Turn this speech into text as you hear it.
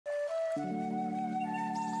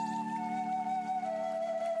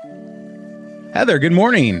Heather, good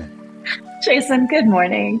morning. Jason, good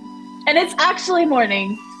morning. And it's actually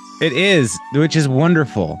morning It is, which is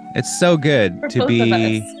wonderful. It's so good for to both of us.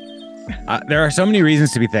 be. There are so many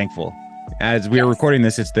reasons to be thankful. As we are Yes. recording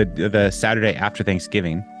this, it's the Saturday after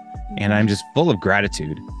Thanksgiving, and I'm just full of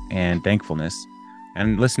gratitude and thankfulness.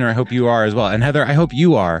 And listener, I hope you are as well. And Heather, I hope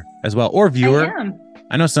you are as well, or I viewer. am.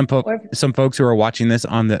 I know Or some folks who are watching this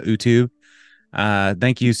on the YouTube.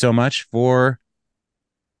 Thank you so much for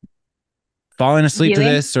falling asleep to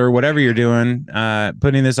viewing. this or whatever you're doing,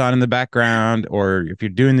 putting this on in the background, or if you're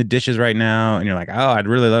doing the dishes right now and you're like, oh, I'd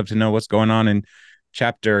really love to know what's going on in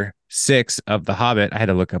chapter 6 of The Hobbit. I had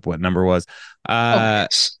to look up what number was. Oh,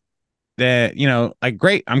 That, like,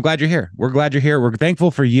 great. I'm glad you're here. We're glad you're here. We're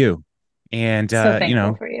thankful for you. And, so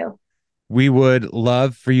thankful for you. we would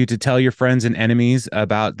love for you to tell your friends and enemies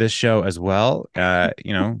about this show as well.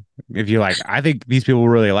 If you're like, I think these people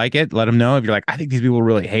really like it, let them know. If you're like, I think these people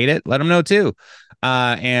really hate it, let them know too.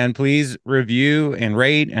 And please review and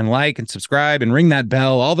rate and like and subscribe and ring that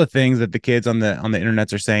bell, all the things that the kids on the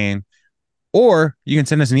internets are saying. Or you can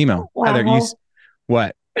send us an email. Heather, Wow.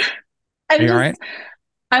 what? Are I'm you all just, right?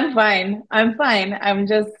 I'm fine. I'm fine. I'm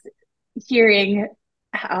just hearing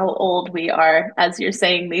how old we are as you're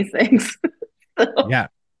saying these things. So, Yeah,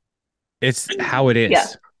 it's how it yeah,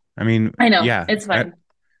 is. I mean, I know. yeah. It's fine.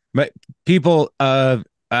 But people of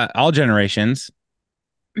all generations,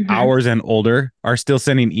 Hmm. ours and older, are still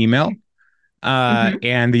sending email. Hmm.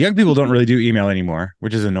 And the young people don't really do email anymore,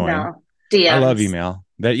 which is annoying. No. I love DMs. email.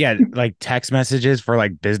 That yeah, like text messages for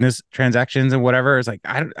like business transactions and whatever. It's like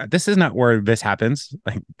this is not where this happens.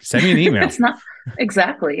 Like send me an email. It's not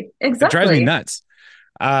exactly. It drives me Exactly. nuts.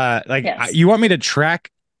 Yes. You want me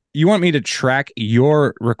to track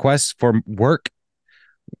your requests for work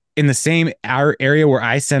in the same area where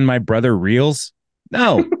I send my brother reels?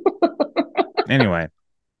 No. Anyway,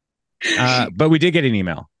 but we did get an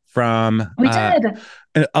email from We did.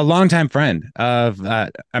 a longtime friend of I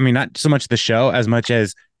mean, not so much the show as much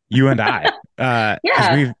as you and I, because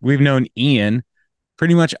Yeah. we've known Ian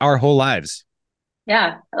pretty much our whole lives.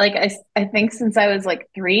 Yeah, like I think since I was like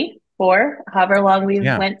three, four, however long we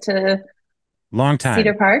Yeah, went to long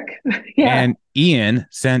Cedar time. Park. Yeah. And Ian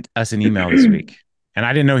sent us an email this week, and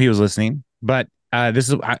I didn't know he was listening, but this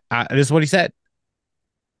is what he said.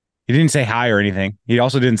 He didn't say hi or anything. He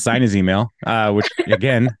also didn't sign his email, which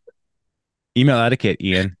again, email etiquette,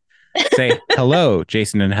 Ian. Say hello,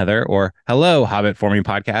 Jason and Heather, or hello, Hobbit Forming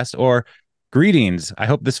Podcast, or greetings. I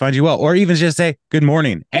hope this finds you well, or even just say good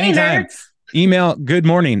morning Hey, anytime. nerds. Email good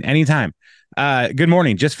morning anytime. Good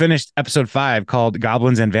morning. Just finished episode 5 called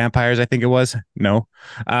Goblins and Vampires. I think it was. No,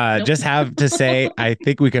 Nope. just have to say, I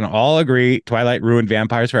think we can all agree Twilight ruined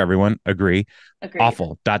vampires for everyone. Agree. Agreed.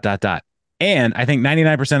 Awful. Dot, dot, dot. And I think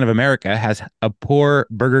 99% of America has a poor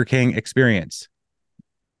Burger King experience.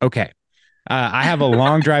 Okay. I have a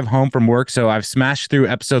long drive home from work, so I've smashed through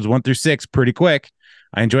episodes 1 through 6 pretty quick.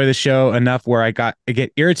 I enjoy the show enough where I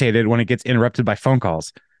get irritated when it gets interrupted by phone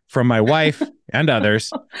calls from my wife and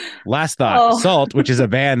others. Last thought: Oh Salt, which is a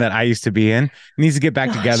band that I used to be in, needs to get back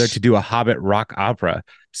together gosh. to do a Hobbit rock opera.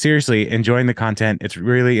 Seriously, enjoying the content. It's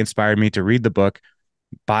really inspired me to read the book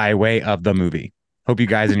by way of the movie. Hope you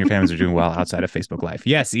guys and your families are doing well outside of Facebook Live.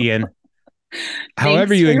 Yes, Ian, however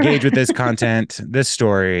Thanks you for engage with this content, this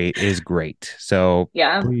story is great. So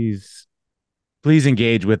yeah. please, please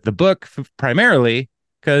engage with the book primarily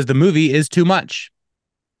because the movie is too much.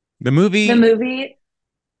 The The movie movie.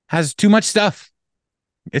 has too much stuff.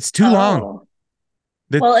 It's too long. Oh.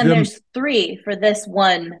 The Well, and the there's three for this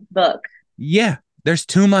one book. Yeah, there's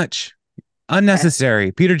too much Okay.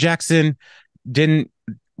 unnecessary. Peter Jackson didn't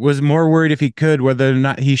was more worried if he could whether or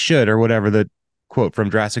not he should or whatever the quote from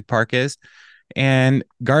Jurassic Park is. And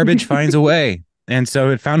garbage finds a way. And so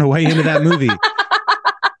it found a way into that movie.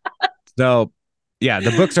 So yeah,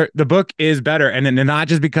 the book is better, and then not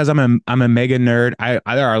just because I'm a mega nerd. I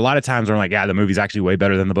there are a lot of times where I'm like, yeah, the movie's actually way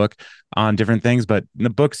better than the book on different things, but the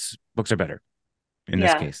books are better in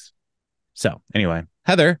this Yeah. case. So anyway,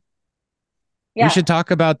 Heather, we Yeah. should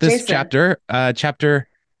talk about this Jason. chapter, chapter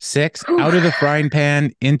 6, Whew. out of the frying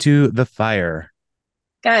pan into the fire.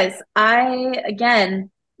 Guys, I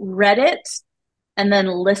again read it and then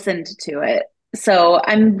listened to it. So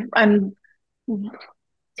I'm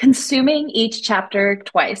consuming each chapter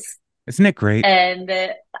twice. Isn't it great? And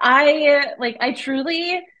I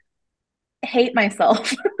truly hate myself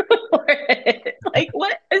for it. Like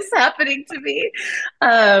what is happening to me?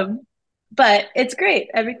 Um, but it's great.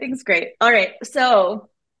 Everything's great. All right. So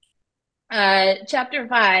chapter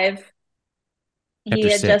 5, he Chapter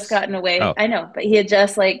had just 6. gotten away. Oh, I know, but he had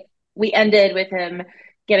just like we ended with him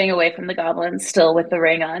getting away from the goblins, still with the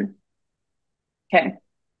ring on. Okay.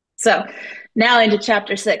 So now into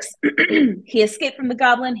chapter 6. He escaped from the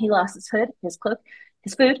goblin. He lost his hood, his cloak,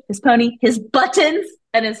 his food, his pony, his buttons,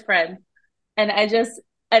 and his friend. And I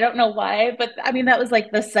don't know why, but I mean, that was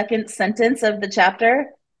like the second sentence of the chapter.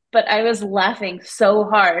 But I was laughing so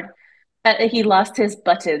hard at he lost his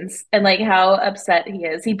buttons and like how upset he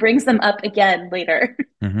is. He brings them up again later.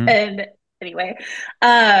 Mm-hmm. And anyway,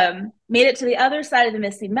 made it to the other side of the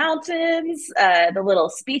Misty Mountains. The little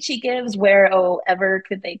speech he gives, where oh ever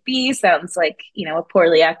could they be, sounds like, you know, a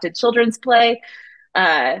poorly acted children's play.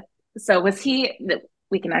 Uh, so was he?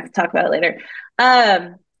 We can talk about it later.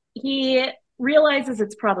 He realizes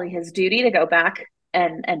it's probably his duty to go back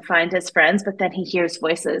and find his friends, but then he hears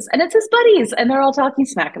voices, and it's his buddies, and they're all talking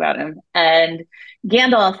smack about him. And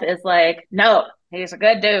Gandalf is like, "No, he's a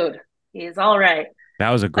good dude. He's all right."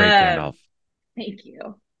 That was a great Um, Gandalf. Thank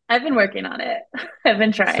you. I've been working on it. I've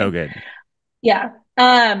been So trying. good. Yeah.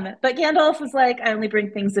 But Gandalf was like, I only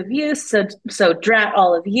bring things of use, so drat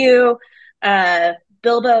all of you. Uh,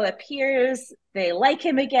 Bilbo appears. They like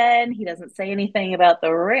him again. He doesn't say anything about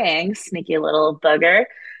the ring, sneaky little bugger.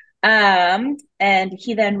 And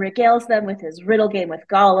he then regales them with his riddle game with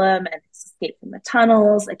Gollum and his escape from the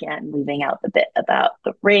tunnels, again, leaving out the bit about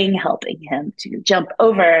the ring helping him to jump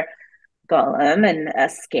over Gollum and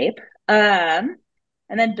escape.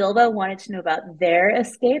 And then Bilbo wanted to know about their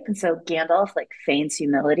escape, and so Gandalf like feigns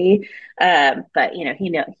humility, but you know he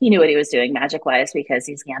knew what he was doing magic wise because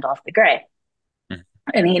he's Gandalf the Grey,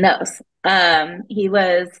 and he knows. He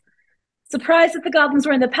was surprised that the goblins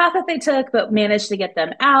were in the path that they took, but managed to get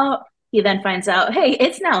them out. He then finds out, hey,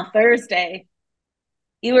 it's now Thursday.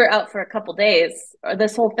 You were out for a couple days, or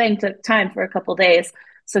this whole thing took time for a couple days.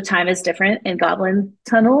 So time is different in goblin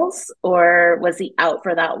tunnels, or was he out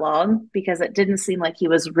for that long? Because it didn't seem like he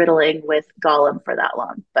was riddling with Gollum for that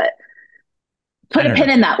long. But I put a don't know. pin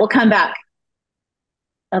in that. We'll come back.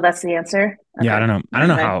 Oh, that's the answer. Yeah, I Okay, don't know. never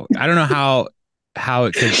mind. I don't know how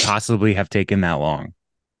it could possibly have taken that long.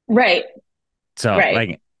 Right, So right.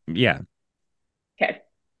 like, yeah, Okay.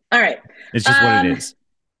 All right. it's just what it Um, is.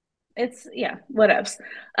 it's yeah, what else?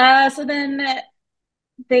 So then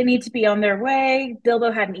they need to be on their way.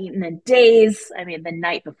 Bilbo hadn't eaten in days. I mean, the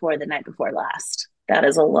night before last. That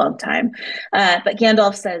is a long time. But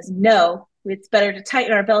Gandalf says, no, it's better to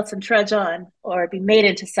tighten our belts and trudge on, or be made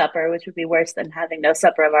into supper, which would be worse than having no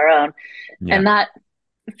supper of our own. Yeah. And that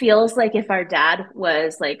feels like if our dad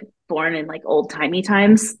was like born in like old timey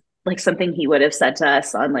times, like something he would have said to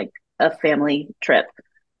us on like a family trip.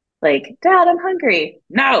 Like, Dad, I'm hungry.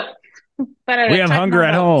 No, better We to have tighten hunger our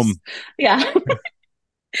at belts. home. Yeah.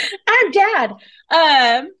 I'm dad.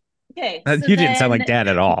 Okay, so You didn't sound like then dad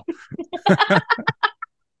at all.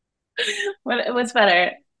 what's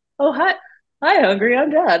better? Oh, hi, hungry. I'm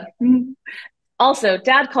dad. Also,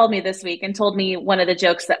 dad called me this week and told me one of the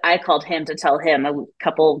jokes that I called him to tell him a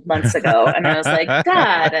couple months ago. And I was like,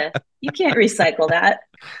 Dad, you can't recycle that.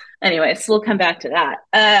 Anyways, we'll come back to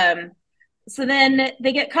that. So then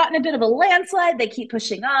they get caught in a bit of a landslide. They keep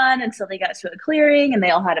pushing on until they got to a clearing, and they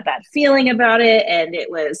all had a bad feeling about it. And it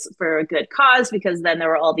was for a good cause, because then there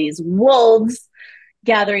were all these wolves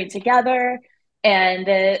gathering together.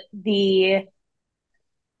 And the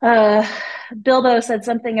uh, Bilbo said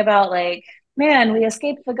something about like, man, we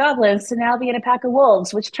escaped the goblins to now be in a pack of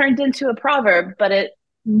wolves, which turned into a proverb, but it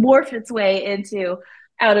morphed its way into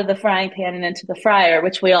out of the frying pan and into the fryer,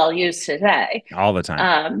 which we all use today. All the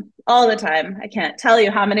time. All the time. I can't tell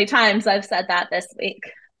you how many times I've said that this week.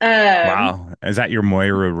 Wow. Is that your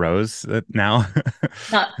Moira Rose now?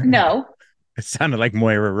 Not no, It sounded like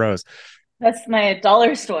Moira Rose. that's my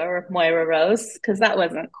dollar store Moira Rose, because that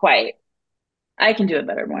wasn't quite. I can do it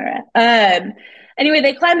better, Moira. Anyway,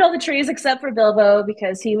 they climbed all the trees except for Bilbo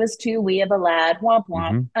because he was too wee of a lad. Womp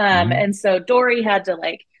womp. Hmm. Hmm. And so Dory had to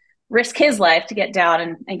like risk his life to get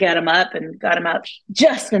down and get him up, and got him up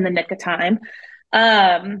just in the nick of time.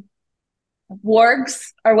 Um,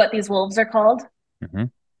 Wargs are what these wolves are called. Hmm.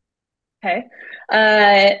 Okay.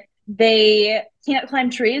 Uh, they can't climb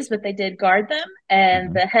trees, but they did guard them. And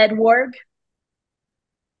Hmm. the head warg,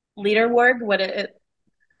 leader warg,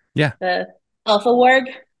 Yeah. the alpha warg,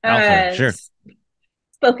 Alpha. uh, Sure.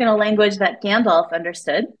 spoke in a language that Gandalf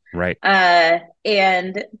understood. Right.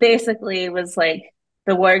 And basically was like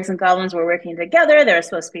the wargs and goblins were working together. There was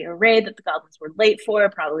supposed to be a raid that the goblins were late for,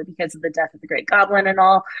 probably because of the death of the great goblin and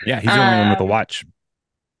all. Yeah. He's the only one with a Um, watch.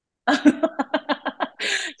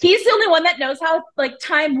 He's the only one that knows how like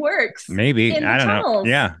time works Maybe. in the I don't know. tunnels.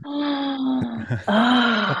 Yeah.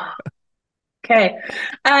 Oh, Okay.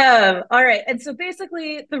 All right. And so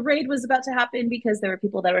basically the raid was about to happen because there were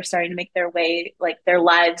people that were starting to make their way, like their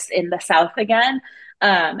lives in the South again.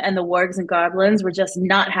 And the wargs and goblins were just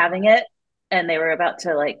not having it. And they were about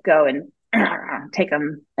to like go and take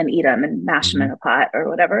them and eat them and mash them in Mhm. a pot or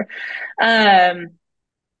whatever. Um,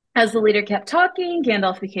 as the leader kept talking,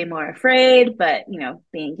 Gandalf became more afraid, but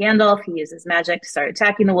being Gandalf, he uses magic to start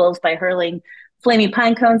attacking the wolves by hurling flaming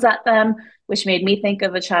pine cones at them, which made me think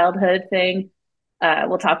of a childhood thing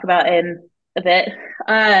we'll talk about in a bit.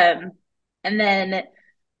 And then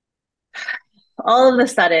all of a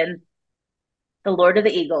sudden, the Lord of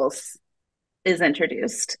the Eagles is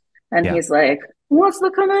introduced. And Yeah. he's like, "What's the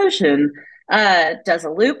commotion?" Does a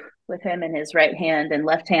loop with him in his right hand and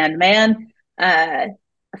left hand man, a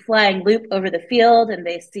flying loop over the field, and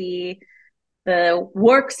they see the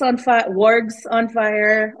wargs on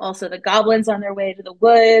fire, also the goblins on their way to the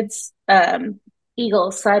woods.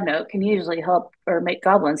 Eagles, side note, can usually help or make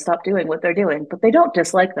goblins stop doing what they're doing, but they don't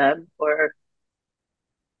dislike them or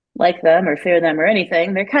like them or fear them or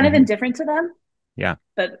anything. They're kind of Mhm. indifferent to them, Yeah.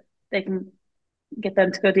 but they can get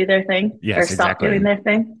them to go do their thing or Yes, stop doing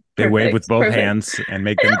exactly. their thing. They wave with Perfect. both Perfect. hands and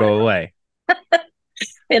make them go away.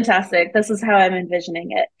 Fantastic. This is how I'm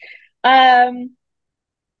envisioning it. Um,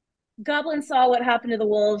 Goblins saw what happened to the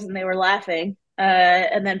wolves and they were laughing,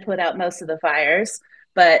 and then put out most of the fires,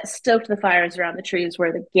 but stoked the fires around the trees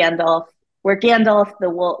where Gandalf,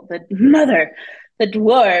 the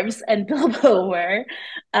dwarves, and Bilbo were,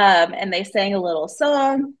 and they sang a little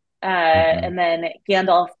song, Mhm. and then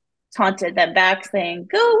Gandalf taunted them back, saying,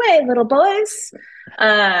 "Go away, little boys,"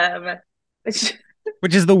 which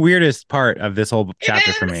Which is the weirdest part of this whole it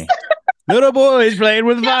chapter for is. me. Little boys playing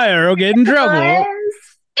with Yep, fire will get in trouble. guys,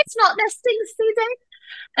 it's not nesting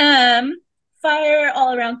season. Um, Fire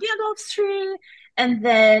all around Gandalf's tree. And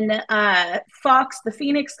then Fox the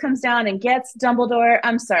Phoenix comes down and gets Dumbledore.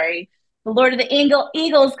 I'm sorry, the Lord of the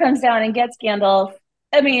Eagles comes down and gets Gandalf.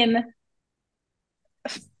 I mean,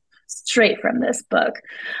 straight from this book.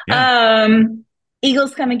 Yeah. Um,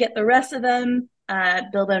 Eagles come and get the rest of them.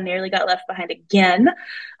 Bilbo nearly got left behind again.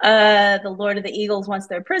 The Lord of the Eagles wants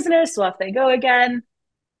their prisoners, so off they go again.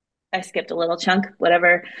 I skipped a little chunk,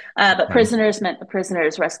 whatever. But Okay. prisoners meant the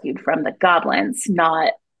prisoners rescued from the goblins,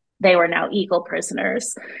 not they were now eagle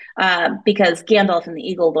prisoners. Because Gandalf and the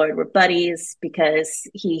Eagle Lord were buddies because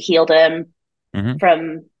he healed him Hmm.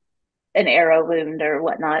 from an arrow wound or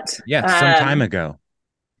whatnot. Yeah. Some time ago.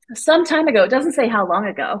 Some time ago. It doesn't say how long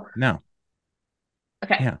ago. No.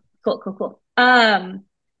 Okay, Yeah. cool, cool, cool. And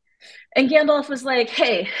Gandalf was like,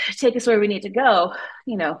 "Hey, take us where we need to go,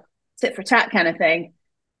 you know, tit for tat kind of thing."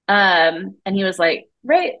 And he was like,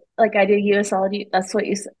 "Right, like I do you a solid. That's what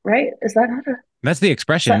you said, right? Is that not a That's the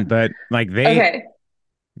expression, so, but like okay?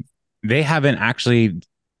 they haven't actually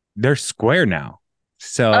they're square now.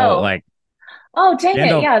 So Oh, like oh, dang it!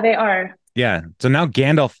 Gandalf, Yeah, they are. yeah. So now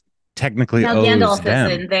Gandalf technically Now owes Gandalf is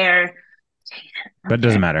them, in there. but it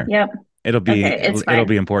doesn't Okay. matter. Yep. It'll be Okay. It's it'll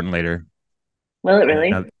be fine. important later Will it in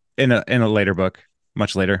really? in a later book,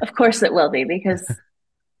 much later. Of course it will be because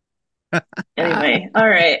anyway. All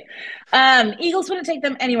right. Eagles wouldn't take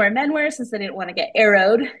them anywhere men were since they didn't want to get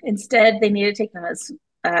arrowed. Instead, they needed to take them as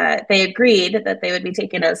they agreed that they would be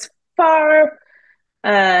taken as far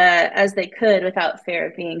as they could without fear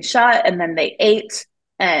of being shot. And then they ate.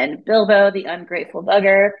 And Bilbo, the ungrateful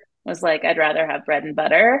bugger, was like, "I'd rather have bread and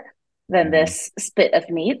butter than Mhm. this spit of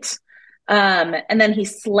meat." And then he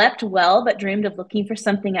slept well, but dreamed of looking for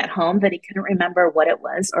something at home that he couldn't remember what it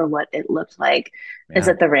was or what it looked like. Is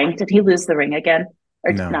Yeah. it the ring? Did he lose the ring again?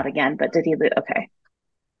 Or No. not again, but did he lose? Okay.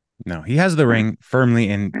 No. He has the All ring firmly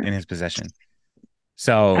in his possession.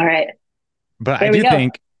 So, right. but I There we do go.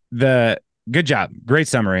 think the good job, great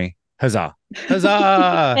summary. Huzzah.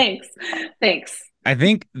 Huzzah. Thanks. Thanks. I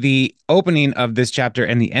think the opening of this chapter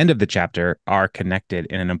and the end of the chapter are connected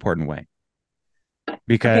in an important way Okay. How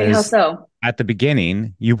because so? at the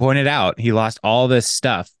beginning, you pointed out he lost all this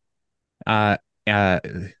stuff, uh, uh,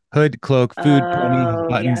 hood, cloak, food, pony, his Oh,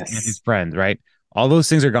 buttons, and his yes. friends, right? All those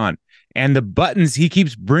things are gone. And the buttons, he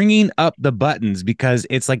keeps bringing up the buttons because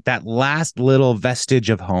it's like that last little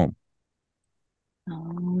vestige of home.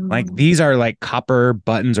 Like Um, these are like copper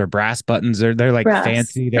buttons or brass buttons. They're like Brass.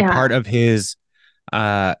 fancy. They're Yeah. part of his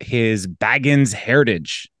Baggins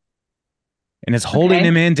heritage, and it's holding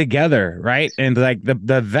him Okay. in together, right? And like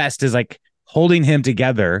the vest is like holding him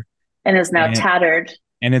together, And is now and tattered.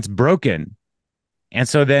 and it's broken. And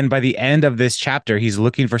so then by the end of this chapter, he's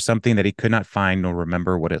looking for something that he could not find nor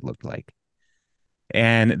remember what it looked like.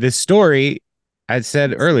 And this story, I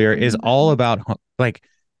said earlier, is all about like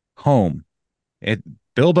home. It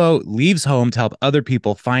Bilbo leaves home to help other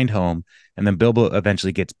people find home, and then Bilbo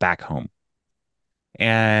eventually gets back home.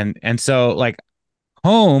 And so like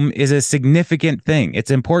home is a significant thing. It's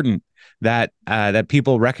important that that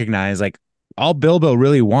people recognize like all Bilbo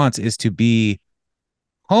really wants is to be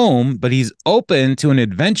home, but he's open to an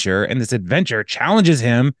adventure, and this adventure challenges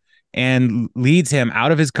him and leads him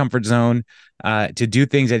out of his comfort zone to do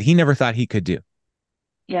things that he never thought he could do.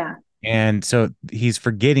 Yeah. And so he's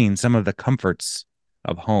forgetting some of the comforts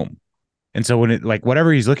of home. And so when it like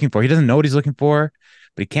whatever he's looking for, he doesn't know what he's looking for,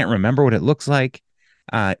 but he can't remember what it looks like.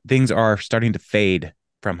 Things are starting to fade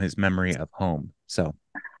from his memory of home. So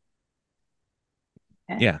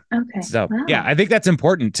Okay. yeah. Okay. So yeah, Wow. I think that's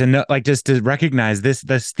important to know, like just to recognize this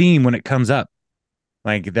theme when it comes up,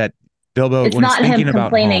 like that Bilbo It's when he's not him thinking about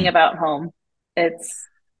complaining home. about home. It's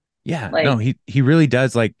Yeah, no, like, he really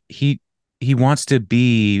does. Like he wants to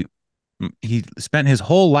be. He spent his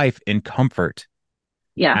whole life in comfort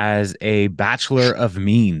yeah, as a bachelor of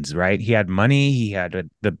means. Right, he had money. He had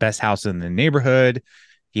the best house in the neighborhood.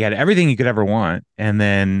 He had everything he could ever want, and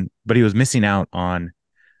then but he was missing out on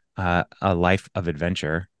a life of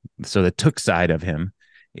adventure. So the Took side of him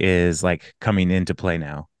is like coming into play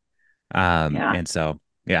now. yeah. And so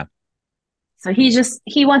yeah, So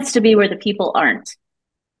he wants to be where the people aren't,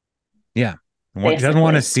 yeah. He doesn't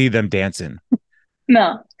want to basically. see them dancing.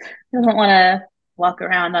 No, he doesn't want to walk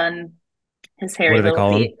around on his What hairy do they little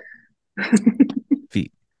call them? feet.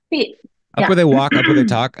 Feet. Feet. Up Yeah. where they walk, up where they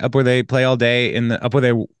talk, up where they play all day in the up where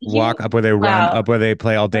they walk, You, up where they run, wow. up where they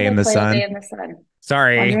play all Where day in they the play all day sun. in the sun.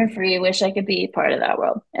 Sorry. Wandering free. Wish I could be part of that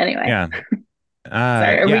world. Anyway, Yeah.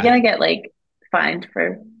 sorry. Are we Yeah. gonna get like fined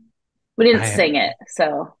for? We didn't I sing it,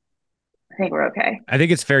 so I think we're okay. I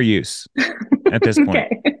think it's fair use at this point.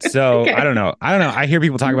 Okay. So I Okay. don't know. I don't know. I hear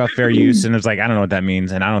people talk about fair use and it's like I don't know what that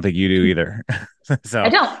means and I don't think you do either. I So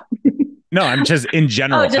don't. no, I'm just in Oh,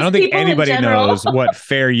 general. I don't just think people in anybody general. knows what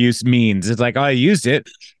fair use means. It's like, oh, I used it.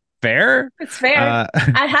 Fair? It's fair. Uh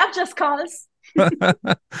I have just cause.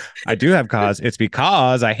 I do have cause. It's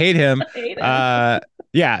because I hate him. I hate him. Uh,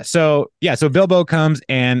 so Bilbo comes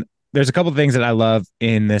and there's a couple of things that I love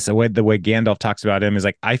in this. The way Gandalf talks about him is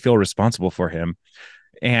like I feel responsible for him,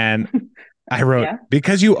 and I wrote Yeah.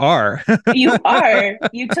 because you are. You are.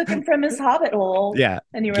 You took him from his hobbit hole Yeah,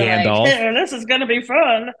 and you were like, Gandalf. hey, this is gonna be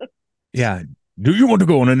fun. Yeah, do you want to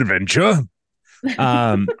go on an adventure?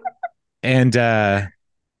 Um, and uh,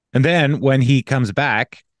 and then when he comes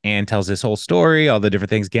back and tells this whole story, all the different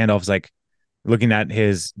things, Gandalf's like looking at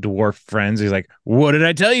his dwarf friends. He's like, "What did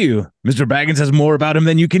I tell you? Mr. Baggins has more about him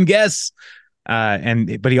than you can guess."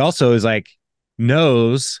 But he also is like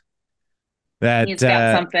knows that He's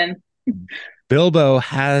got something. Bilbo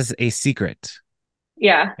has a secret,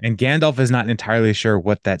 Yeah. and Gandalf is not entirely sure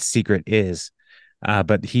what that secret is.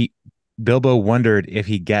 But Bilbo wondered if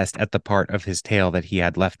he guessed at the part of his tale that he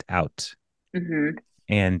had left out. Hmm.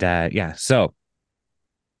 And yeah, so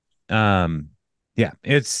um, yeah,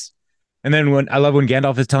 it's and then when I love when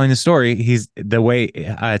Gandalf is telling the story, he's the way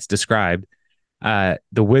it's described. The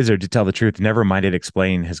wizard, to tell the truth, never minded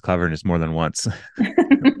explaining his cleverness more than once.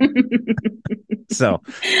 So,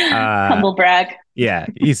 uh, Humble brag. yeah,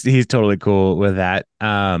 he's totally cool with that.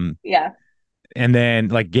 Yeah. And then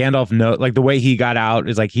like Gandalf know like the way he got out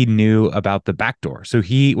is like he knew about the back door. So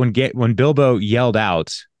when Bilbo yelled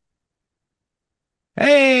out,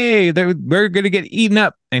 "Hey, we're gonna get eaten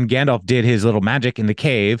up," and Gandalf did his little magic in the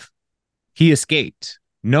cave, he escaped,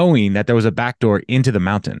 knowing that there was a back door into the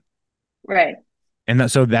mountain. Right. And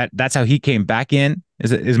so that's how he came back in.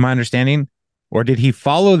 Is my understanding, or did he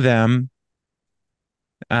follow them?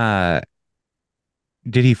 Uh,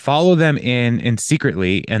 did he follow them in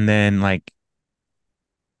secretly, and then like,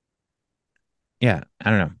 yeah, I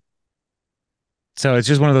don't know. So it's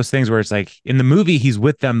just one of those things where it's like in the movie he's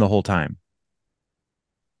with them the whole time,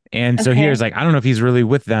 and so here's Okay. like I don't know if he's really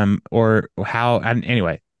with them or how. And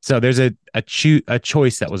anyway, so there's a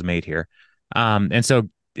choice that was made here, and so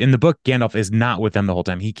in the book Gandalf is not with them the whole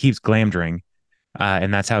time. He keeps Glamdring,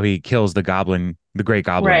 and that's how he kills the goblin, the great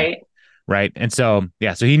goblin, Right. right? And so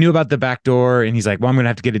yeah, so he knew about the back door, and he's like, well, I'm gonna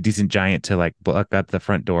have to get a decent giant to like block up the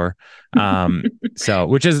front door. So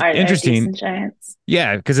which is Are interesting, decent giants.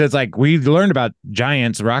 yeah, because it's like we learned about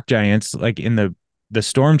giants, rock giants, like in the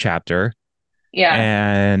storm chapter, Yeah.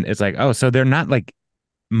 and it's like, oh, so they're not like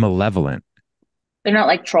malevolent. They're not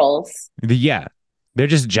like trolls. Yeah, they're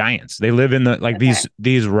just giants. They live in the like Okay.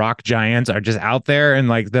 these rock giants are just out there, and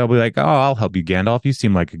like they'll be like, oh, I'll help you, Gandalf. You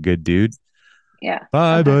seem like a good dude. Yeah.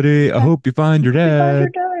 Bye, Okay. buddy. I Yeah. hope you find your We found your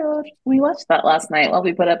dad. dad. We watched that last night while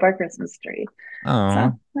we put up our Christmas tree. Oh,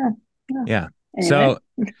 So, yeah. Yeah. yeah. Anyway.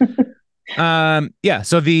 So, yeah.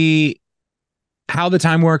 So the how the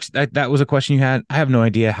time works, that was a question you had. I have no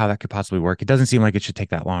idea how that could possibly work. It doesn't seem like it should take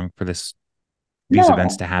that long for these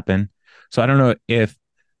events No. to happen. So I don't know if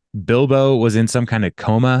Bilbo was in some kind of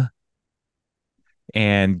coma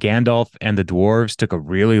and Gandalf and the dwarves took a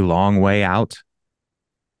really long way out.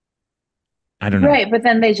 I don't know. Right, but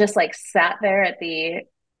then they just like sat there at the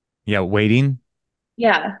Yeah, waiting.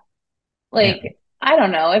 yeah. Yeah, Like I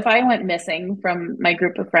don't know. If I went missing from my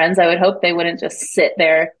group of friends, I would hope they wouldn't just sit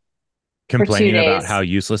there for two complaining about how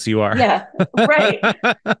days. useless you are. Yeah, right.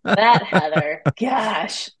 That Heather.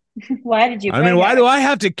 Gosh. Why did you I mean, bring why do her? I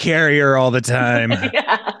have to carry her all the time?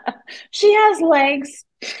 Yeah. She has legs.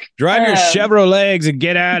 Drive your Um, Chevrolet and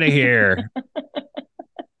get out of here.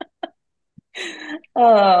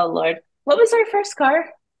 oh Lord. What was our first car?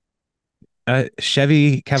 Chevy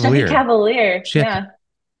Chevy Cavalier. Cavalier. Chip, Yeah.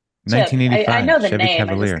 Chip. I 1985 know the Chevy name. I just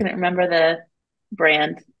Cavalier. couldn't remember the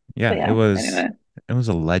brand. But Yeah, yeah, anyway. it was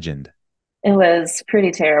a legend. It was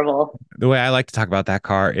pretty terrible. The way I like to talk about that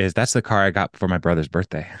car is that's the car I got for my brother's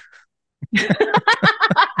birthday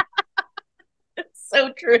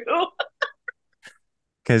So true.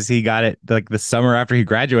 because he got it like the summer after he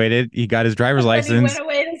graduated. He got his driver's And then he went license.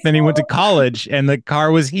 away to Then he went to school. college, and the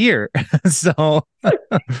car was here. So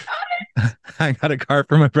I got a car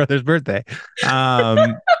for my brother's birthday.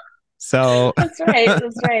 So That's right.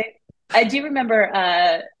 That's right. I do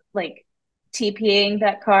remember like TPing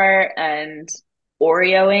that car and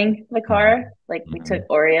Oreoing the car. Like we Mhm. took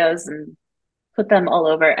Oreos and put them all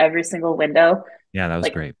over every single window, Yeah, that was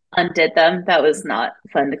like great. undid them. That was not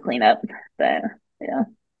fun to clean up. But yeah.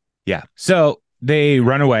 Yeah. So they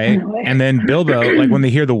run away. Anyway. And then Bilbo, like when they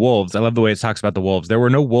hear the wolves, I love the way it talks about the wolves. There were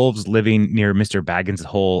no wolves living near Mr. Baggins'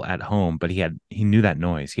 hole at home, but he knew that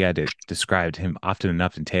noise. He had it described him often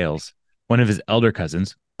enough in tales. One of his elder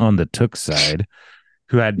cousins on the Took side,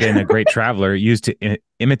 who had been a great traveler, used to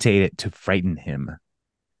imitate it to frighten him.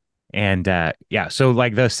 And yeah, so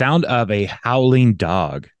like the sound of a howling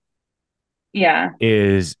dog Yeah.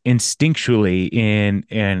 is instinctually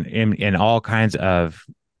in all kinds of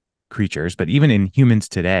creatures, but even in humans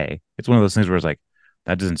today, it's one of those things where it's like,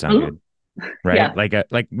 that doesn't sound Ooh. good, right? Yeah.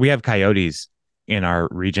 Like we have coyotes in our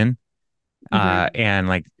region, Hmm. and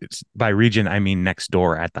like by region I mean next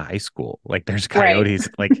door at the high school. Like there's Right. coyotes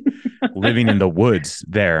like living in the woods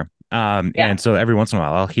there, Yeah. and so every once in a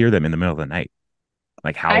while I'll hear them in the middle of the night,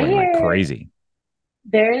 like I howling like hear crazy.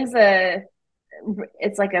 there is a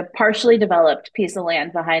it's like a partially developed piece of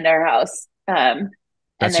land behind our house. And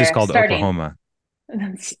That's just they're called starting Oklahoma.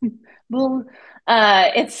 well,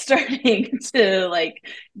 it's starting to like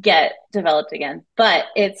get developed again. But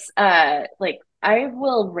it's like I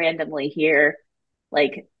will randomly hear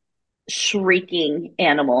like shrieking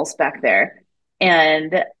animals back there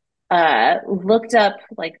and looked up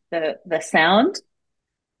like the sound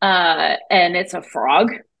and it's a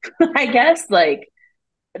frog, I guess. Like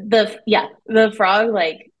the frog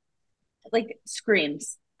like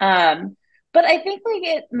screams. But I think like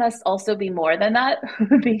it must also be more than that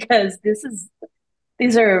because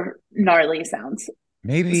these are gnarly sounds.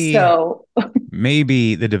 maybe So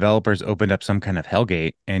maybe the developers opened up some kind of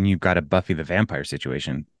hellgate and you've got a Buffy the Vampire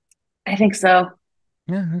situation. I think so.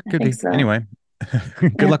 Yeah, it I could think be. so. Anyway,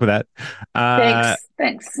 good Yeah. luck with that. Uh,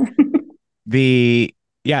 Thanks. Thanks. the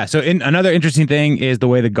yeah. So another interesting thing is the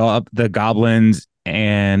way the goblins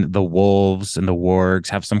and the wolves and the wargs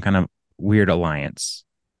have some kind of weird alliance,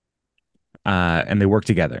 and they work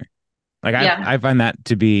together. Like Yeah. I find that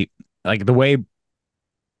to be like the way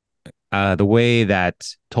that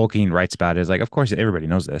Tolkien writes about it is like, of course, everybody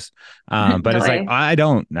knows this, but it's like Totally. I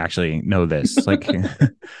don't actually know this. Like,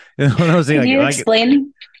 honestly, Could you like,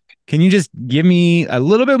 explain? can you just give me a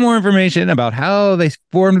little bit more information about how they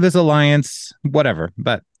formed this alliance? Whatever.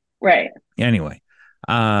 But Right. anyway,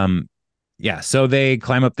 um, yeah. So they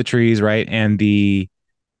climb up the trees, right? And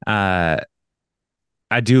uh,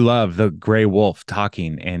 I do love the gray wolf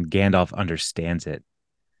talking, and Gandalf understands it,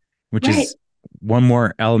 which Right. is one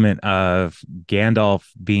more element of Gandalf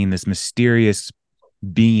being this mysterious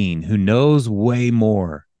being who knows way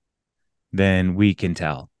more than we can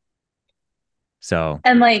tell. So,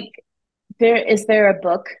 And like there a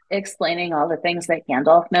book explaining all the things that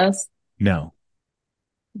Gandalf knows? no,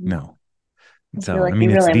 Mm. no. I feel So, I like mean,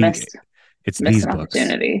 you really it's missed these an books.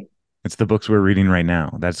 opportunity. It's the books we're reading right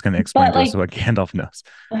now. That's going to explain But to us like what Gandalf knows.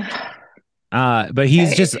 okay. But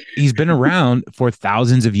he's been around for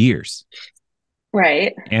thousands of years.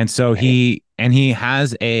 Right. And so Right. he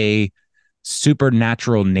has a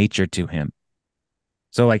supernatural nature to him.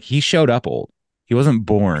 So like he showed up old. He wasn't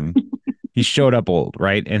born. He showed up old,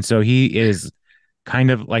 right? And so he is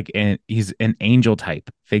kind of he's an angel type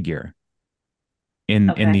figure in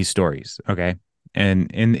Okay. these stories, okay?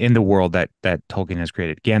 and in the world that Tolkien has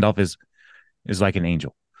created. Gandalf is like an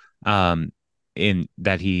angel, in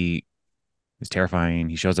that he is terrifying.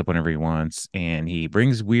 He shows up whenever he wants, and he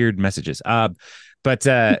brings weird messages. But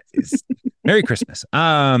Merry Christmas.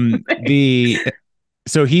 The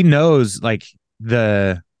So he knows like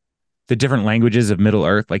the the different languages of Middle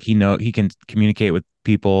Earth. Like he can communicate with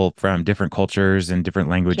people from different cultures and different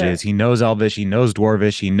languages. Sure. He knows Elvish. He knows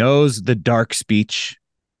Dwarvish. He knows the dark speech.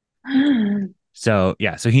 So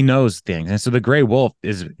yeah, so he knows things, and so the Gray Wolf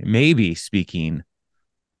is maybe speaking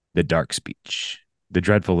the dark speech, the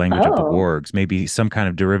dreadful language of the Oh, wargs, maybe some kind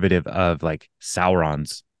of derivative of like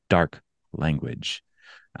Sauron's dark language.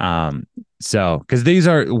 Um, so because these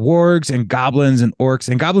are wargs and goblins and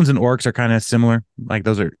goblins and orcs are kind of similar, like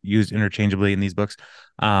those are used interchangeably in these books.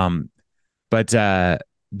 Um, but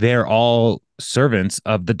they're all servants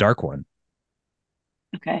of the Dark One,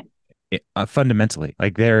 okay. fundamentally.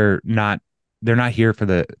 Like they're not here for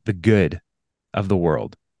the good of the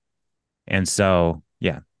world, and so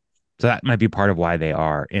yeah, so that might be part of why they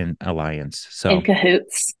are in alliance. In So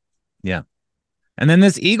cahoots. yeah, and then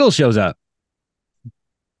this eagle shows up,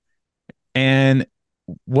 and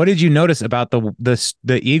what did you notice about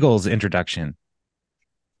the eagle's introduction?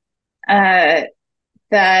 Uh,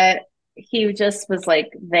 that he just was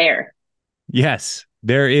like there. Yes,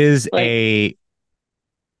 there is Like,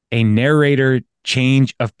 a narrator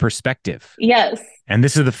change of perspective. yes. And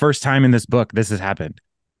this is the first time in this book this has happened,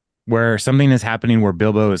 where something is happening where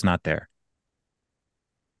Bilbo is not there.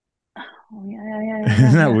 Oh, yeah, yeah, yeah, yeah, Isn't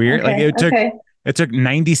yeah. that Yeah. weird? Like Okay, okay. it took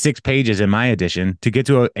 96 pages in my edition to get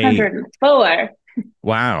to a 104.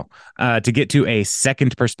 wow, to get to a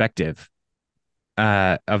second perspective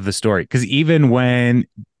of the story. Because even when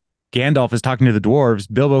Gandalf is talking to the dwarves,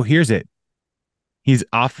 Bilbo hears it. He's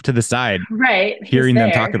off to the side Right. He's hearing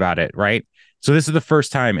them talk there. about it, right? So this is the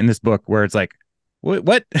first time in this book where it's like, what?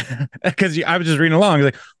 Because I was just reading along,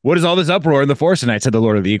 like, what is all this uproar in the forest tonight? Said the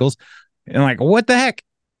Lord of the Eagles, and like, what the heck?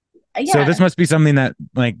 So this Yeah. must be something that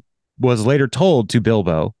like was later told to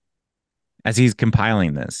Bilbo as he's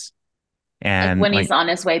compiling this, Like and when like, he's on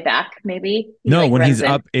his way back, maybe he no, like when runs he's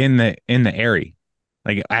in. up in the airy,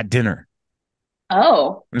 like at dinner,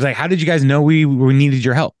 Oh, it was like, how did you guys know we needed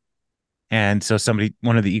your help? And so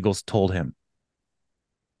one of the Eagles told him,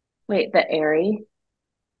 wait, the airy.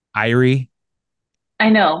 Irie, I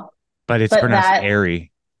know, but it's but pronounced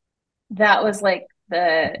airy. that was like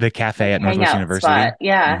the The cafe like at Northwest hangout spot. University.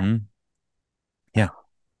 Yeah. Mm-hmm. Yeah,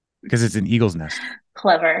 because it's an eagle's nest.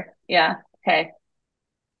 Clever. Yeah. Okay.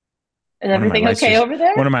 Is everything okay over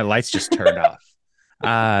there? One of my lights just turned off.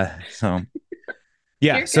 So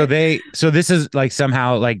yeah, You're good. so this is like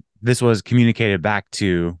somehow like this was communicated back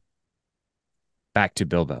to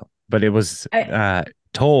Bilbo, but it was I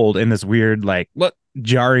told in this weird like what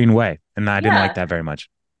jarring way, and I didn't like yeah. that very much.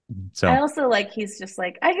 I So also like he's just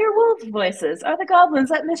like, I hear wolf voices. Are the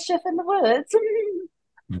goblins at mischief in the woods?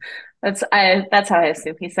 That's how I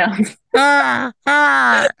assume he sounds. ah,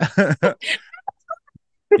 ah.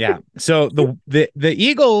 Yeah. So the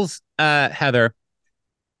Eagles, Heather,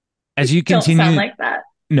 as you Don't sound continue like that.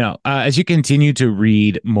 no, as you continue to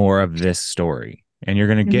read more of this story, and you're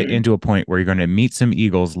going to get Hmm. into a point where you're going to meet some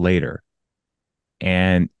Eagles later,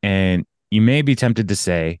 and you may be tempted to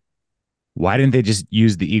say, why didn't they just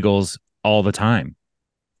use the Eagles all the time?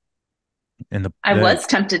 And I the was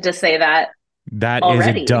tempted to say that that is a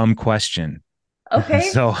already. dumb question. Okay.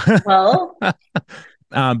 So, Well,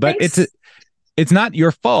 but thanks. it's not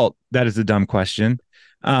your fault that is a dumb question.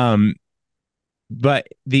 Um, but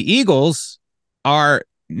the Eagles are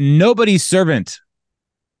nobody's servant,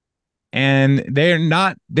 and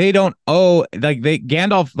they don't owe, like they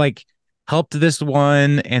Gandalf like helped this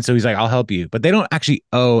one, and so he's like, I'll help you, but they don't actually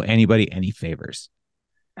owe anybody any favors,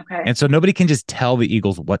 Okay. and so nobody can just tell the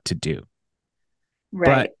Eagles what to do. But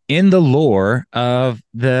Right. in the lore of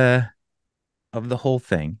the whole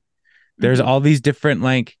thing, there's Hmm. all these different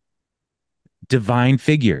like divine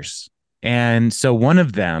figures, and so one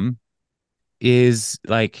of them is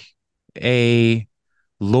like a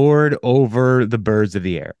lord over the birds of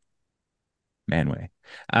the air. Manway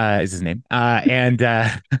is his name, and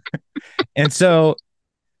so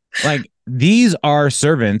like these are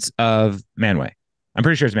servants of Manway. I'm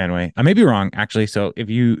pretty sure it's Manway. I may be wrong actually. So if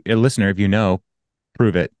you a listener, if you know,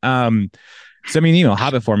 prove it. Send me an email,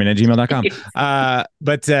 hobbitforming@gmail.com.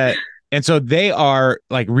 But and so they are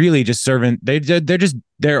like really just servant. They're just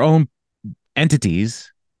their own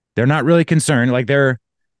entities. They're not really concerned. Like they're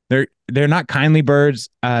not kindly birds.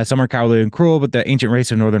 Some are cowardly and cruel, but the ancient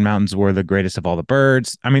race of northern mountains were the greatest of all the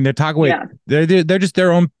birds. I mean, they're talk away. Yeah. They're just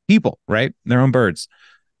their own people, right? Their own birds.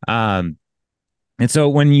 Um, And so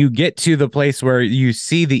when you get to the place where you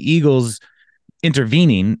see the eagles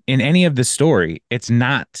intervening in any of the story, it's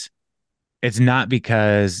not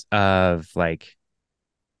because of like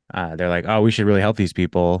they're like, oh, we should really help these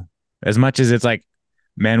people. As much as it's like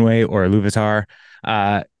Manwë or Iluvatar,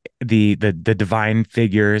 uh, the divine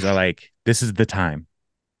figures are like, this is the time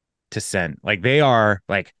to send. Like they are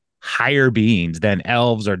like higher beings than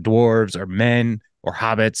elves or dwarves or men or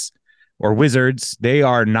hobbits or wizards. They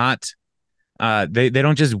are not. They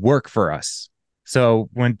don't just work for us. So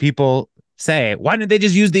when people say, why didn't they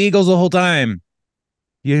just use the eagles the whole time?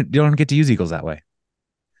 You don't get to use eagles that way.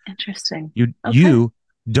 Interesting. Okay. You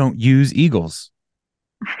don't use eagles.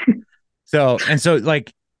 So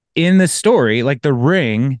like in the story, like the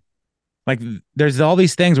ring, like there's all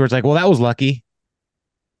these things where it's like, well, that was lucky,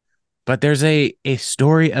 but there's a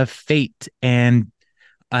story of fate and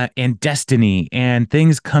destiny and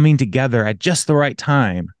things coming together at just the right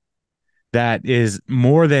time that is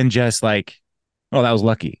more than just like, oh, that was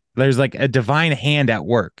lucky. There's like a divine hand at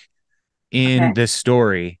work in Okay. this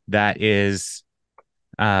story that is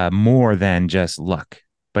more than just luck,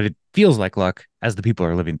 but it feels like luck as the people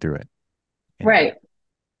are living through it. Anyway, Right.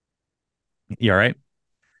 you all right?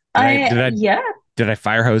 Did I I did I yeah. did I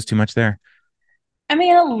fire hose too much there? I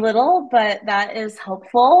mean a little, but that is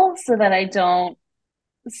helpful so that I don't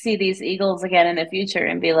see these eagles again in the future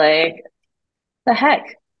and be like, the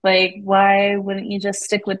heck? Like, why wouldn't you just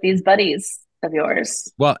stick with these buddies of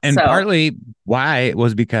yours? Well, and So partly why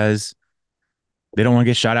was because they don't want to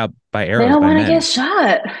get shot out by they arrows don't by want to get men.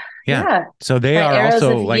 shot. Yeah. Yeah. So they By are arrows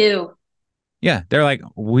also of like, you yeah, they're like,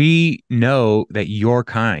 we know that your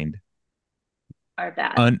kind, are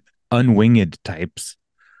bad. un unwinged types,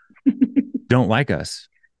 don't like us.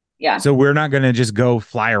 Yeah. So we're not going to just go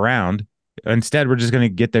fly around. Instead, we're just going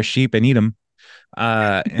to get their sheep and eat them.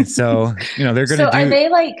 And so, they're going to So do,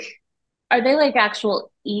 are they like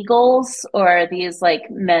actual eagles or are these like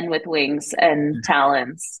men with wings and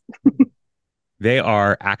talons? they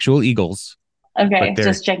are actual eagles, but Okay, they're,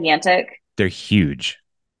 just gigantic. they're huge.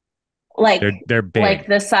 Like They're like big.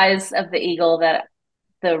 the size of the eagle that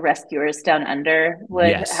the rescuers down under would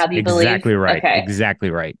Yes, have you believe? exactly right. Okay. Exactly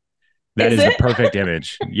right. That Is is the it? perfect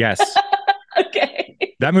image. Yes. Okay.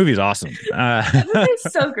 That movie's awesome. That movie is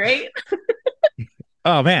so great.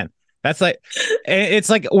 Oh man, that's like it's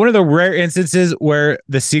like one of the rare instances where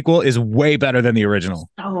the sequel is way better than the original.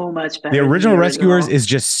 So much The better than the original Rescuers original. is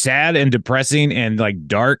just sad and depressing and like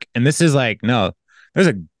dark, and this is like no, there's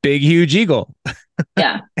a big huge eagle,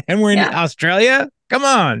 Yeah. and we're in Yeah. Australia. Come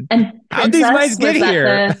on, And how'd these mice Princess, get was that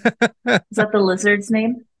here? the is that the lizard's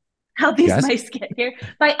name? How these Yes, mice get here?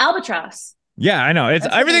 By albatross. yeah, I know. It's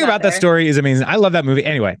That's what they everything got about that there. story is amazing. I love that movie.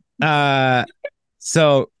 Anyway,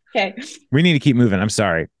 so Okay. we need to keep moving. I'm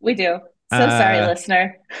sorry. We do. So sorry, Uh,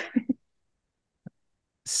 listener.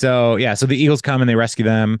 so yeah, so the Eagles come and they rescue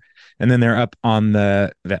them, and then they're up on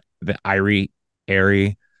the Irie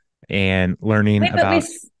area and learning Wait, but about.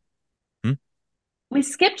 Hmm? we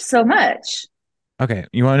skipped so much. Okay,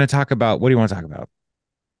 you want to talk about what do you want to talk about?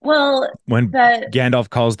 Well, When that Gandalf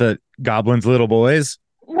calls the goblins little boys.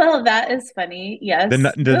 that is funny. The Yes. the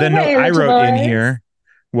note Okay, I little wrote in boys. here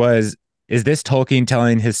was, "Is this Tolkien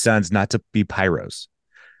telling his sons not to be pyros?"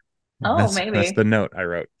 Oh, That's the maybe. note I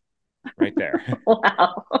wrote right there.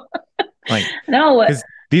 Wow. Like, No, because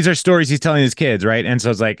these are stories he's telling his kids, right? And so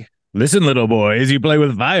it's like, listen, little boys, you play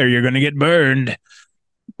with fire, you're gonna get burned.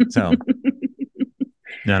 So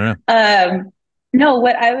I don't know. um, no,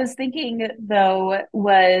 what I was thinking though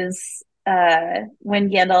was when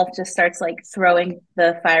Gandalf just starts like throwing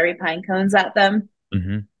the fiery pine cones at them.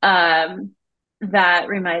 Mm-hmm. Um, that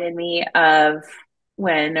reminded me of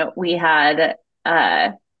when we had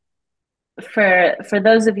for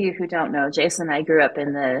those of you who don't know, Jason and I grew up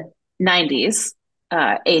in the 90s,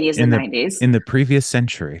 80s In and the 90s. in the previous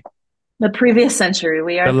century, The previous century.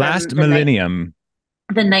 We the are last from millennium.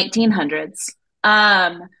 the 1900s.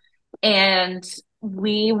 And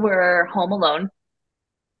we were home alone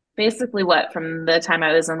basically what from the time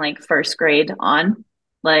I was in like first grade on.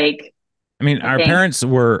 Like I mean, I our think parents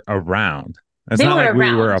were around. It's they not were like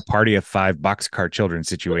we were a around party of five boxcar children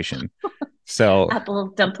situation. So Apple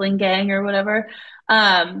Dumpling Gang or whatever.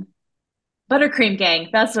 Um, Buttercream Gang,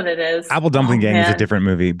 that's what it is. Apple Oh Dumpling Gang is a man. different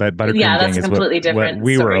movie, but Yeah, Buttercream Gang that's a is what completely what different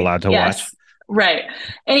we were story. allowed to watch. Yes. Right.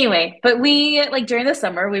 Anyway, but we like during the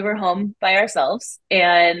summer we were home by ourselves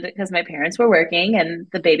and because my parents were working and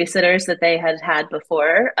the babysitters that they had had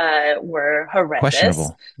before were horrendous.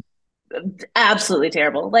 Questionable. Absolutely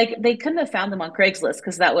terrible. Like they couldn't have found them on Craigslist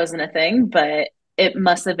because that wasn't a thing, but it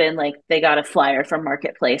must have been like they got a flyer from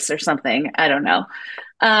Marketplace or something. I don't know.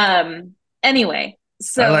 Anyway,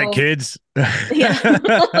 I like So kids. yeah.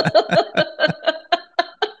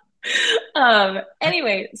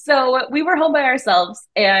 Anyway, so we were home by ourselves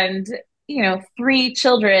and three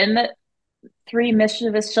children, three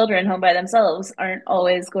mischievous children home by themselves aren't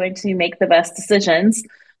always going to make the best decisions.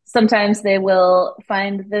 Sometimes they will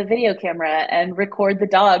find the video camera and record the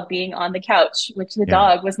dog being on the couch, which the Yeah.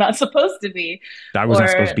 dog was not supposed to be, Dog was not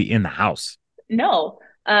supposed to or be in the house. no,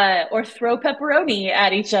 or throw pepperoni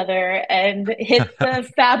at each other and hit the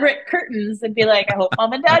fabric curtains and be like, I hope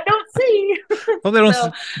mom and dad don't see. Well, they So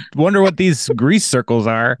don't wonder what these grease circles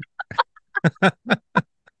are.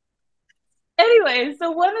 anyway,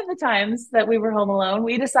 so one of the times that we were home alone,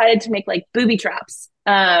 we decided to make like booby traps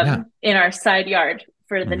Yeah. in our side yard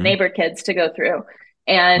for the Hmm. neighbor kids to go through.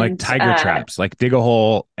 Like And tiger traps, like dig a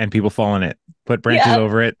hole and people fall in it, put branches yeah,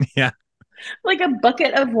 over it. Yeah. like a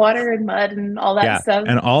bucket of water and mud and all that Yeah. stuff.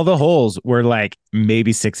 And all the holes were like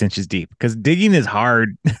maybe 6 inches deep because digging is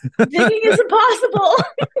hard. Digging is impossible.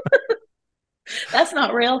 That's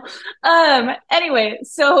not real. Anyway,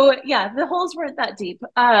 so yeah, the holes weren't that deep.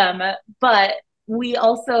 But we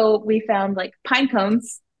found like pine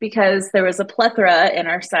cones because there was a plethora in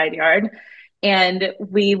our side yard. And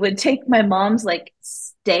we would take my mom's like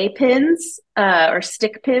stay pins, or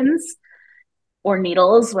stick pins or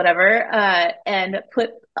needles, whatever, and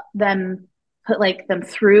them put them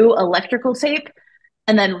through electrical tape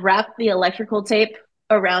and then wrap the electrical tape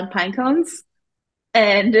around pine cones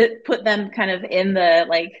and put them kind of in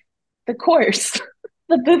the course,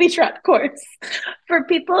 the booby trap course for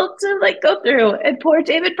people to like go through. And poor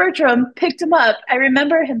David Bertram picked him up. I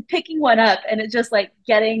remember him picking one up and it just like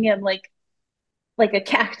getting him like a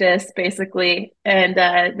cactus basically. And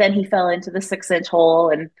then he fell into the 6 inch hole.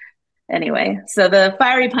 And anyway, so the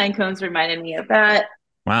fiery pine cones reminded me of that.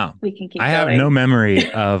 Wow. We can keep I have no going.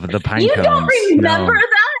 memory of the pine You cones. don't remember No,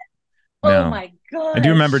 that? Oh no. my I do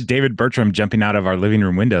remember gosh. David Bertram jumping out of our living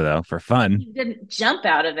room window though for fun. He didn't jump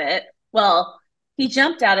out of it. Well, he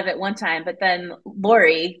jumped out of it one time, but then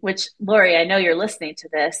Lori, which Lori, I know you're listening to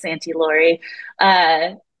this, Auntie Lori,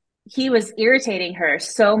 uh, he was irritating her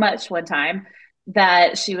so much one time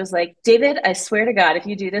that she was like, David, I swear to God, if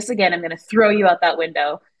you do this again, I'm going to throw you out that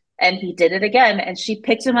window. And he did it again. And she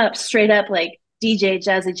picked him up straight up like DJ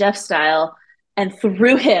Jazzy Jeff style and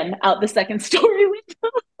threw him out the second story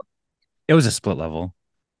window. It was a split level.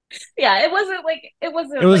 Yeah, it It wasn't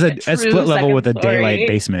was like a a split true level second with a daylight story.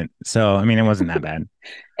 basement. So, I mean, it wasn't that bad.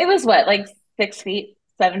 It was what, like 6 feet,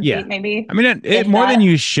 seven Yeah. feet, maybe, I mean, it if more than that.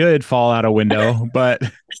 you should fall out a window, but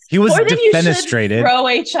he was More than you should defenestrated. throw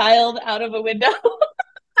a child out of a window.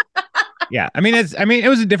 Yeah. I mean, it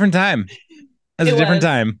was a different time. It was a It different was.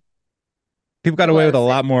 time. People got It away with a was.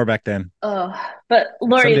 lot more back then. Oh, but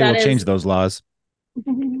Lori, Someday that we'll change is, those laws.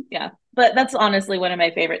 yeah. But that's honestly one of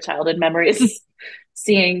my favorite childhood memories is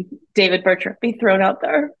seeing David Bertram be thrown out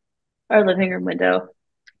our living room window.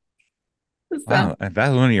 So Wow. If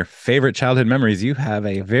that's one of your favorite childhood memories, you have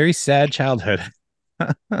a very sad childhood.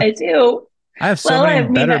 I do. I have so Well, many I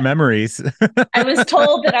mean, better memories. I was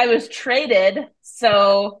told that I was traded,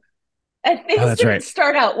 so Oh, things that's didn't right.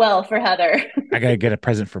 start out well for Heather. I gotta get a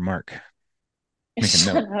present for Mark. Make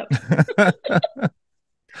a note. Shut up. Oh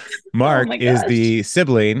Mark my is gosh. the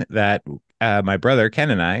sibling that my brother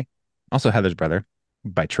Ken and I, also Heather's brother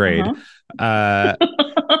by trade, Uh-huh. uh,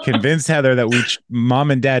 convinced Heather that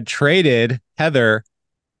mom and dad traded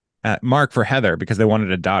Mark for Heather because they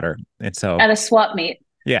wanted a daughter, and so At a swap meet.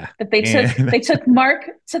 yeah, That they took and they took Mark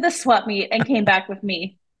to the swap meet and came back with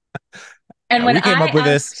me. And when we came I up with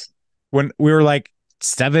this asked, when we were like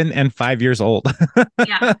 7 and 5 years old.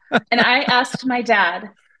 yeah, and I asked my dad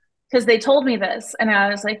because they told me this, and I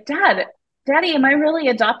was like, Dad, Daddy, am I really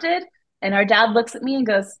adopted? And our dad looks at me and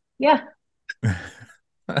goes, Yeah,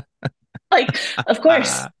 like, of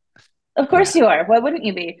Yeah. course you are. Why wouldn't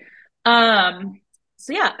you be? Um,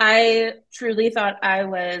 so yeah, I truly thought I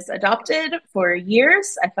was adopted for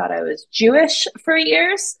years. I thought I was Jewish for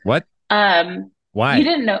years. What? You Why?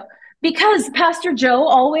 didn't know because Pastor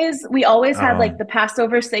Joe we always had Oh. like the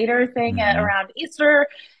Passover Seder thing Mhm. around Easter,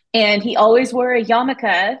 and he always wore a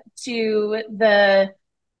yarmulke to the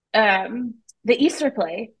Easter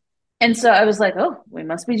play. And so I was like, oh, we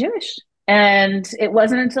must be Jewish. And it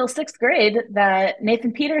wasn't until sixth grade that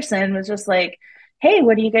Nathan Peterson was just like, hey,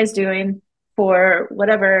 what are you guys doing for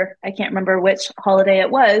whatever? I can't remember which holiday it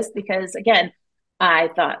was because, again, I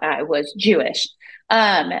thought I was Jewish.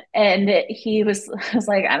 And he was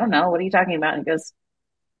like, I don't know. What are you talking about? And he goes,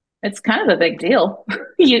 it's kind of a big deal.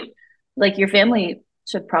 You like your family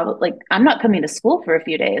should probably like, I'm not coming to school for a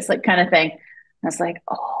few days, like kind of thing. I was like,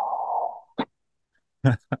 oh,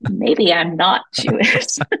 maybe I'm not Jewish.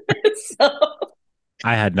 So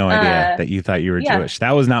I had no idea Uh, that you thought you were yeah, Jewish.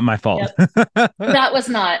 That was not my fault. yep. That was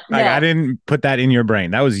not, Like I no, didn't put that in your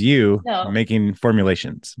brain. That was you no. making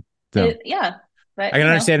formulations. So Yeah, I but can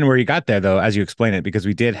understand where you got there though, as you explain it, because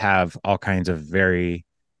we did have all kinds of very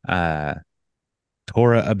uh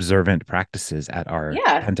Torah observant practices at our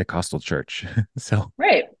yeah, Pentecostal church. So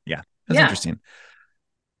right. yeah, that's Yeah. interesting.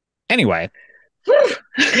 Anyway,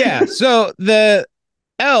 yeah. So the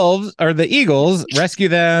elves or the eagles rescue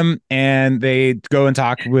them and they go and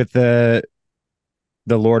talk with the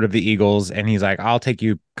Lord of the Eagles, and he's like, I'll take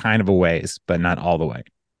you kind of a ways, but not all the way.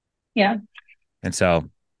 Yeah. And so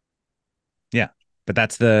yeah. But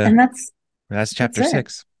that's And that's that's chapter it.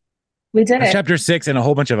 6. We did That's it. chapter 6 and a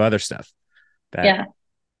whole bunch of other stuff that Yeah.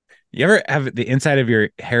 you ever have the inside of your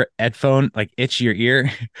headphone like itch your ear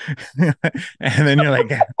and then you're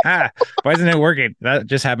like, why isn't it working? That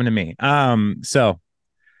just happened to me. So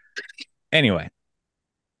anyway,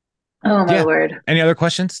 Oh my yeah. word. Any other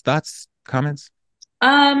questions, thoughts, comments?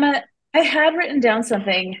 Um, I had written down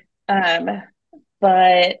something, um,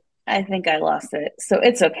 but I think I lost it, so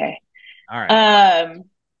it's okay. All right. Um,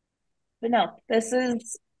 but no, this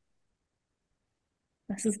is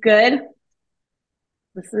good.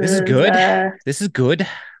 This This is is good. uh This is good.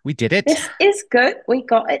 We did it. this is good. We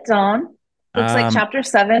got it done. Looks like Um, chapter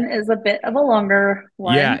 7 is a bit of a longer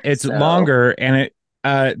yeah, one, it's so longer and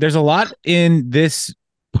it there's a lot in this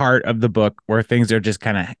part of the book where things are just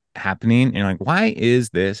kind of happening and you're like, why is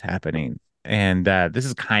this happening? And this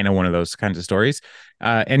is kind of one of those kinds of stories.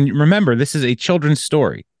 And remember, this is a children's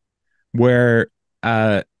story where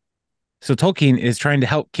uh so Tolkien is trying to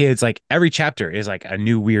help kids. Like every chapter is like a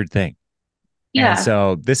new weird thing. And yeah.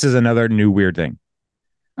 so this is another new weird thing.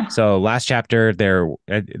 So last chapter,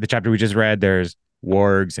 the chapter we just read, there's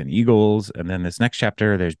wargs and eagles, and then this next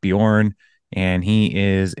chapter, there's Bjorn, and he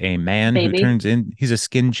is a man who Baby. turns in. He's a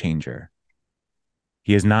skin changer.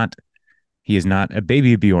 He is not. He is not a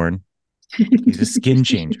baby Bjorn. He's a skin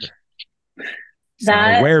changer. He's not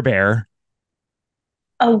a That werebear.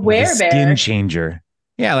 a He's a skin werebear. changer.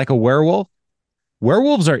 Yeah, like a werewolf.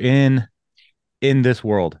 Werewolves are in this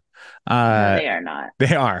world. No, Uh, they are not.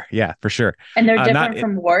 they are. Yeah, for sure. And they're Not. different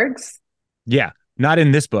from wargs. Yeah, not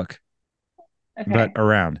in this book, but Okay.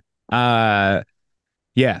 around.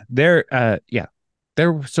 Yeah, they're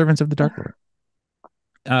servants of the Dark Lord.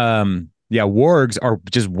 Yeah, wargs are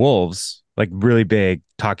just wolves, like really big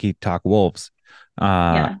talky talk wolves.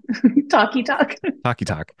 Uh, Yeah. Talky talk. talky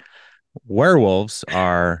talk. Werewolves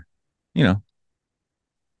are, you know,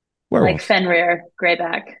 Like werewolves. Fenrir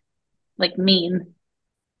Greyback. Like mean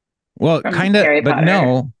Well, from kind of, Harry but Potter.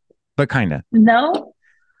 no, but kind of. No?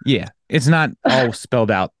 Yeah, it's not all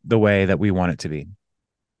spelled out the way that we want it to be.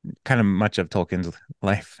 Kind of much of Tolkien's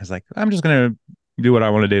life is like, I'm just gonna do what I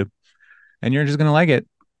want to do, and you're just gonna like it.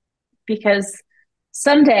 Because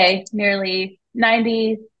someday, nearly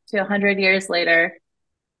 90 to 100 years later,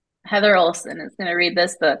 Heather Olson is going to read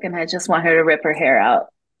this book, and I just want her to rip her hair out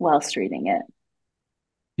whilst reading it.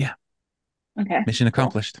 Yeah, Okay, mission cool.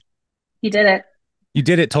 accomplished. You did it. You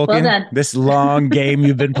did it, Well Tolkien. done. This long game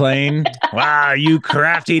you've been playing. Wow, you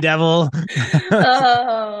crafty devil.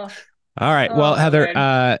 Oh, All right. oh Well, my Heather,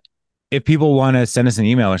 word. if people want to send us an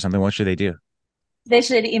email or something, what should they do? They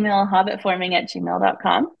should email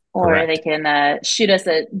hobbitforming@gmail.com, or they Correct. can shoot us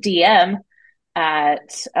a DM at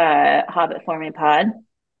hobbitformingpod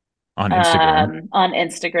On Instagram. on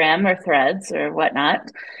Instagram or threads or whatnot.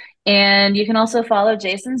 And you can also follow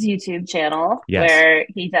Jason's YouTube channel Yes. where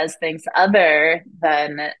he does things other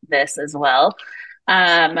than this as well.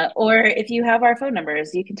 Or if you have our phone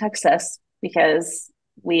numbers, you can text us because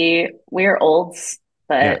we're olds,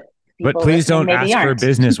 Yeah. but But people please listening don't maybe ask for aren't.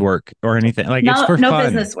 business work or anything. Like it's No, for no fun.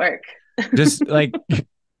 business work. Just like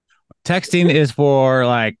texting is for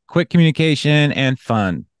like quick communication and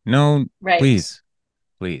fun. No, Right, please,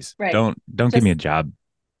 please right. don't give me a Just job.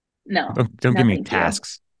 no, Don't no, give me thank you.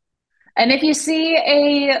 tasks. And if you see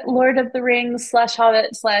a Lord of the Rings slash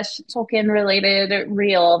Hobbit slash Tolkien related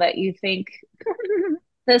reel that you think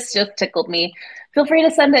this just tickled me, feel free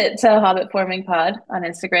to send it to Hobbit Forming Pod on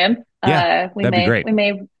Instagram. Yeah, We that'd be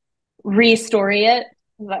may great. restory it.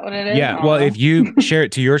 Is that what it is? I Yeah. don't Well, if know. you share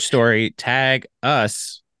it to your story, tag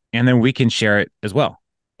us, and then we can share it as well.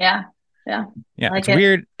 Yeah, yeah, I Yeah, like it's it.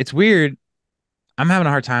 weird. It's weird. I'm having a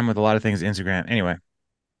hard time with a lot of things Instagram. Anyway,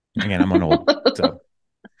 again, I'm on old. So,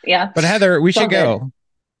 Yeah, but Heather, we it's all should good. go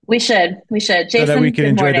We should. We should. so that we Jason, can good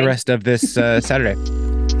enjoy the morning. rest of this Saturday.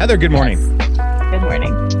 Heather, good morning. Yes.